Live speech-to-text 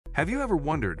Have you ever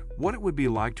wondered what it would be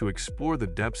like to explore the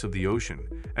depths of the ocean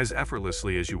as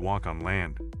effortlessly as you walk on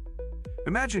land?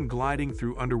 Imagine gliding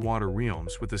through underwater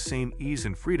realms with the same ease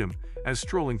and freedom as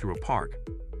strolling through a park.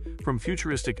 From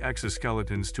futuristic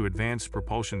exoskeletons to advanced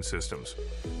propulsion systems,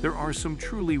 there are some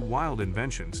truly wild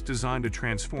inventions designed to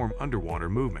transform underwater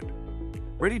movement.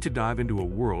 Ready to dive into a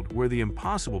world where the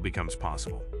impossible becomes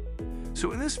possible?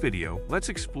 So in this video, let's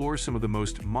explore some of the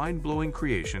most mind-blowing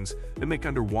creations that make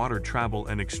underwater travel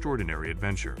an extraordinary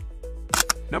adventure.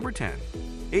 Number 10.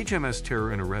 HMS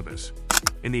Terror and Erebus.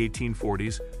 In the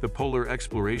 1840s, the polar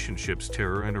exploration ships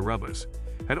Terror and Erebus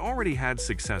had already had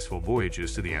successful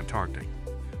voyages to the Antarctic,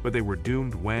 but they were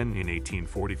doomed when, in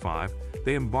 1845,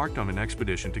 they embarked on an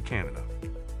expedition to Canada.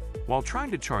 While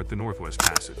trying to chart the Northwest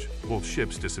Passage, both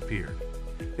ships disappeared.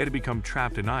 They had become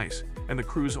trapped in ice, and the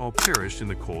crews all perished in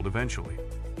the cold eventually.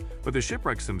 But the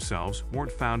shipwrecks themselves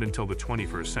weren't found until the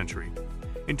 21st century.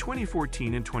 In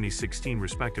 2014 and 2016,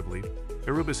 respectively,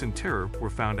 Erebus and Terror were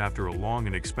found after a long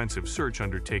and expensive search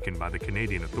undertaken by the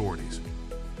Canadian authorities.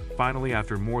 Finally,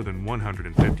 after more than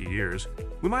 150 years,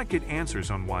 we might get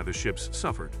answers on why the ships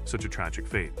suffered such a tragic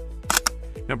fate.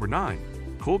 Number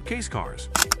 9. Cold case cars.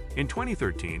 In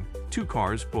 2013, two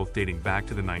cars, both dating back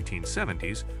to the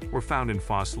 1970s, were found in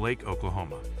Foss Lake,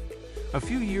 Oklahoma. A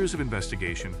few years of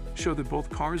investigation showed that both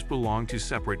cars belonged to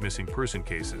separate missing person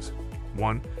cases.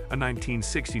 One, a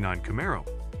 1969 Camaro,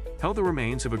 held the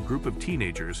remains of a group of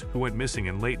teenagers who went missing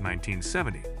in late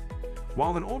 1970,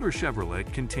 while an older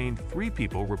Chevrolet contained 3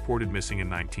 people reported missing in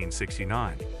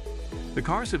 1969. The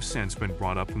cars have since been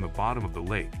brought up from the bottom of the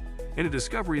lake in a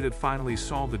discovery that finally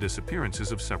solved the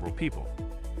disappearances of several people.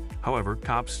 However,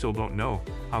 cops still don't know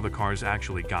how the cars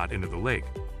actually got into the lake.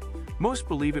 Most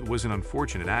believe it was an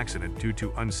unfortunate accident due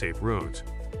to unsafe roads,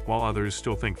 while others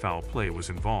still think foul play was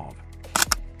involved.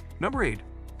 Number 8.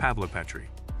 Pavlopetri.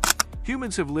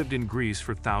 Humans have lived in Greece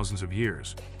for thousands of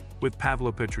years, with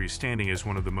Pavlopetri standing as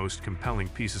one of the most compelling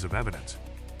pieces of evidence.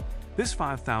 This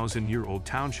 5,000-year-old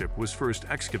township was first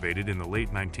excavated in the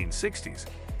late 1960s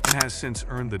and has since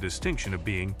earned the distinction of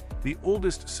being the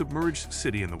oldest submerged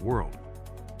city in the world.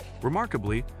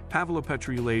 Remarkably,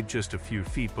 Pavlopetri lay just a few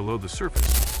feet below the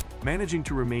surface, managing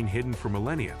to remain hidden for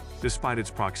millennia despite its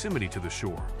proximity to the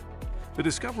shore. The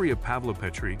discovery of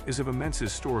Pavlopetri is of immense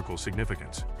historical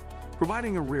significance,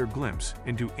 providing a rare glimpse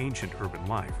into ancient urban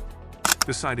life.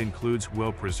 The site includes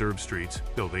well-preserved streets,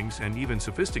 buildings, and even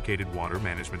sophisticated water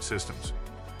management systems,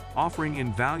 offering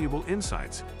invaluable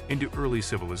insights into early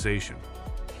civilization.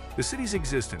 The city's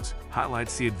existence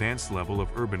highlights the advanced level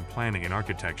of urban planning and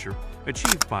architecture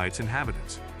achieved by its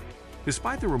inhabitants.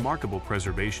 Despite the remarkable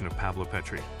preservation of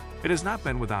Pavlopetri, it has not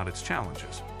been without its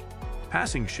challenges.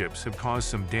 Passing ships have caused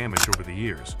some damage over the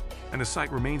years, and the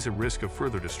site remains at risk of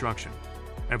further destruction.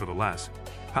 Nevertheless,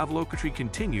 Pavlopetri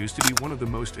continues to be one of the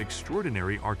most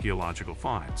extraordinary archaeological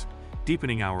finds,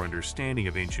 deepening our understanding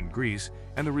of ancient Greece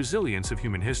and the resilience of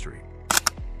human history.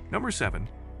 Number 7.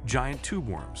 Giant tube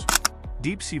worms.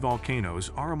 Deep-sea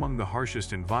volcanoes are among the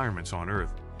harshest environments on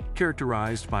Earth,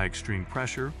 characterized by extreme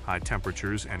pressure, high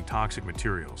temperatures, and toxic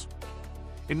materials.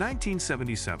 In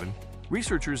 1977,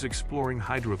 researchers exploring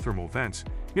hydrothermal vents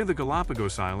near the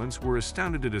Galapagos Islands were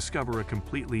astounded to discover a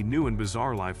completely new and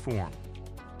bizarre life form.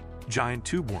 Giant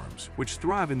tube worms, which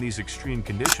thrive in these extreme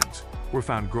conditions, were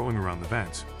found growing around the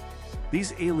vents.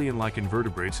 These alien-like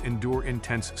invertebrates endure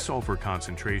intense sulfur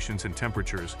concentrations and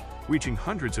temperatures reaching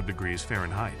hundreds of degrees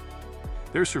Fahrenheit.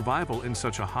 Their survival in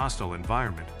such a hostile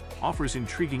environment offers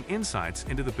intriguing insights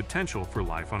into the potential for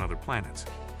life on other planets,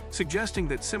 suggesting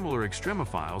that similar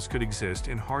extremophiles could exist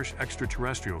in harsh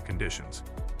extraterrestrial conditions.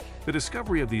 The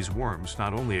discovery of these worms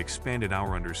not only expanded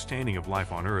our understanding of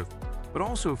life on Earth, but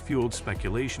also fueled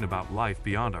speculation about life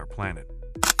beyond our planet.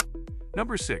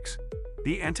 Number 6.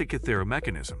 The Antikythera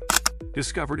mechanism.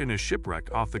 Discovered in a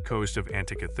shipwreck off the coast of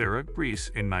Antikythera, Greece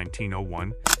in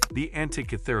 1901, the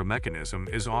Antikythera mechanism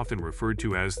is often referred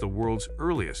to as the world's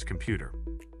earliest computer.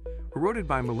 Eroded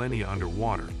by millennia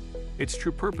underwater, its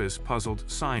true purpose puzzled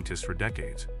scientists for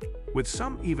decades, with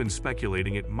some even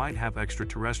speculating it might have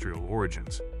extraterrestrial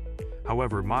origins.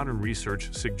 However, modern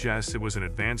research suggests it was an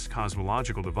advanced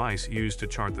cosmological device used to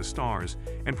chart the stars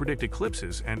and predict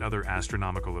eclipses and other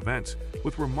astronomical events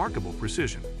with remarkable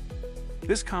precision.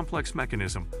 This complex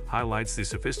mechanism highlights the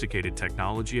sophisticated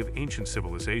technology of ancient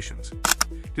civilizations.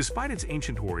 Despite its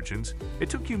ancient origins, it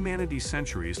took humanity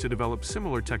centuries to develop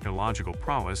similar technological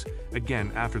prowess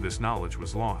again after this knowledge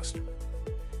was lost.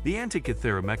 The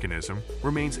Antikythera mechanism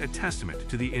remains a testament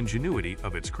to the ingenuity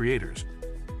of its creators.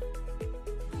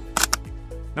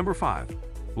 Number 5.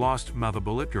 Lost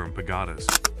Mahabalipuram pagodas.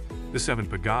 The 7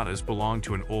 pagodas belong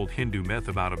to an old Hindu myth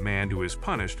about a man who is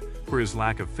punished for his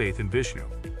lack of faith in Vishnu,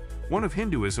 one of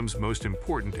Hinduism's most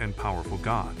important and powerful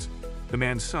gods. The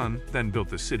man's son then built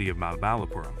the city of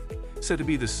Mahabalipuram, said to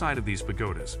be the site of these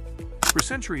pagodas. For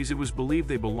centuries, it was believed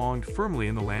they belonged firmly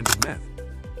in the land of myth,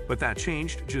 but that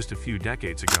changed just a few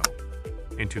decades ago.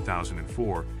 In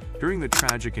 2004, during the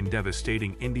tragic and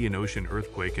devastating Indian Ocean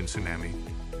earthquake and tsunami,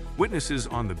 witnesses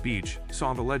on the beach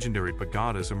saw the legendary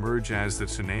pagodas emerge as the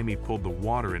tsunami pulled the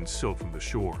water and silt from the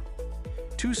shore.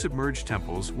 2 submerged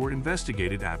temples were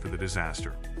investigated after the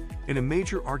disaster, in a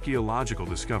major archaeological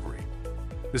discovery.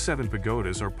 The 7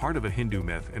 pagodas are part of a Hindu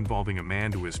myth involving a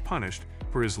man who is punished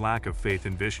for his lack of faith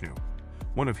in Vishnu,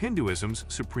 one of Hinduism's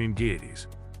supreme deities.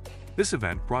 This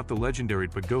event brought the legendary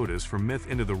pagodas from myth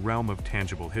into the realm of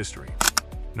tangible history.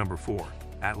 Number 4.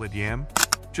 Atlat Yam.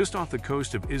 Just off the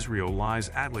coast of Israel lies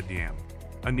Atlat Yam,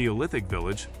 a Neolithic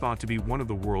village thought to be one of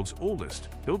the world's oldest,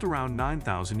 built around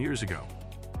 9,000 years ago.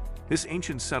 This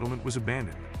ancient settlement was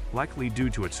abandoned, likely due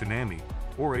to a tsunami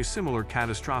or a similar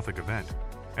catastrophic event,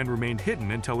 and remained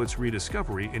hidden until its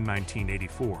rediscovery in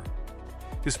 1984.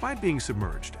 Despite being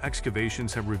submerged,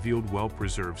 excavations have revealed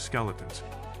well-preserved skeletons,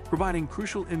 providing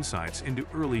crucial insights into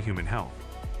early human health,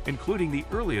 including the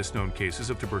earliest known cases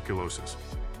of tuberculosis.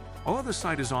 Although the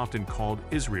site is often called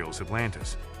Israel's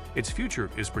Atlantis, its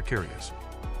future is precarious.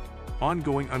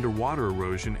 Ongoing underwater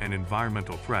erosion and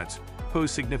environmental threats pose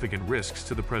significant risks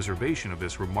to the preservation of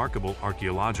this remarkable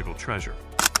archaeological treasure.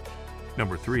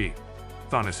 Number 3.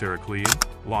 Thonis Heracleion.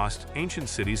 Lost ancient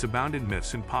cities abound in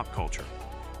myths and pop culture,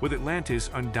 with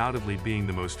Atlantis undoubtedly being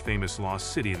the most famous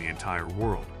lost city in the entire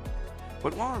world.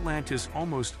 But while Atlantis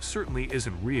almost certainly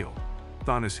isn't real,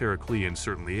 Thonis Heracleion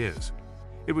certainly is.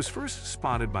 It was first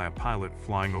spotted by a pilot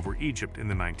flying over Egypt in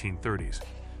the 1930s,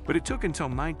 but it took until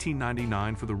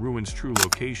 1999 for the ruins' true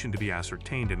location to be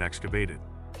ascertained and excavated.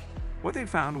 What they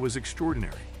found was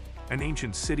extraordinary, an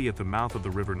ancient city at the mouth of the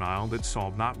River Nile that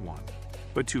solved not one,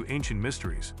 but 2 ancient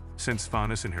mysteries, since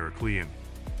Thonis and Heracleion,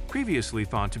 previously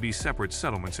thought to be separate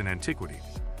settlements in antiquity,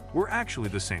 were actually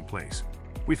the same place.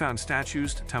 We found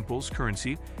statues, temples,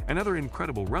 currency, and other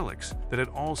incredible relics that had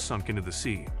all sunk into the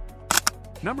sea.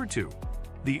 Number 2.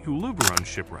 The Uluburun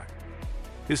Shipwreck.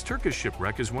 This Turkish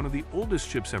shipwreck is one of the oldest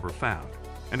ships ever found,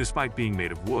 and despite being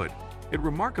made of wood, it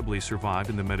remarkably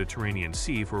survived in the Mediterranean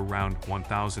Sea for around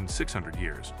 1,600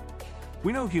 years.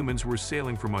 We know humans were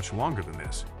sailing for much longer than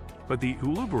this, but the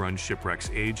Uluburun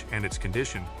shipwreck's age and its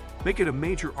condition make it a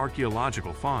major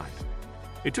archaeological find.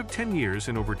 It took 10 years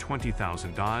and over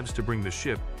 20,000 dives to bring the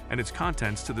ship and its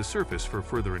contents to the surface for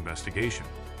further investigation.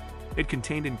 It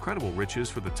contained incredible riches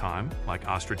for the time, like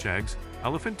ostrich eggs,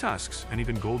 elephant tusks, and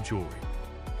even gold jewelry.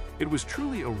 It was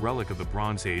truly a relic of the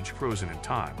Bronze Age frozen in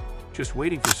time, just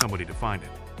waiting for somebody to find it,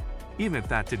 even if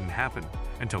that didn't happen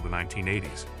until the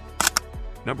 1980s.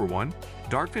 Number 1.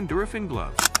 Darkfin Durafin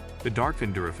Gloves. The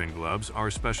Darkfin Durafin gloves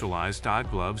are specialized dive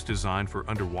gloves designed for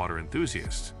underwater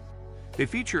enthusiasts. They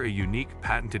feature a unique,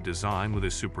 patented design with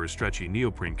a super stretchy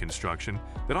neoprene construction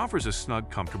that offers a snug,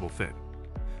 comfortable fit.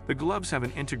 The gloves have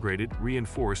an integrated,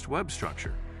 reinforced web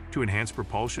structure to enhance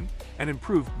propulsion and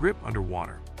improve grip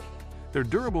underwater. Their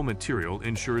durable material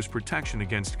ensures protection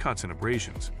against cuts and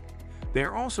abrasions. They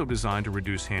are also designed to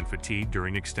reduce hand fatigue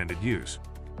during extended use,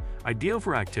 ideal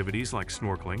for activities like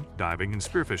snorkeling, diving, and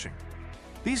spearfishing.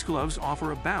 These gloves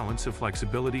offer a balance of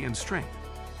flexibility and strength.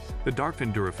 The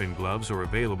Darkfin Durafin gloves are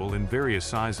available in various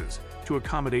sizes to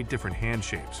accommodate different hand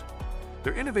shapes.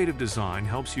 Their innovative design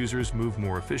helps users move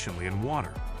more efficiently in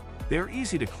water. They are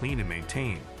easy to clean and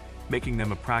maintain, making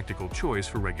them a practical choice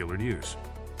for regular use.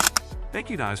 Thank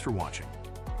you guys for watching.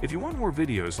 If you want more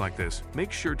videos like this,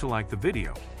 make sure to like the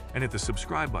video and hit the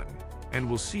subscribe button, and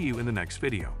we'll see you in the next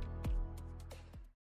video.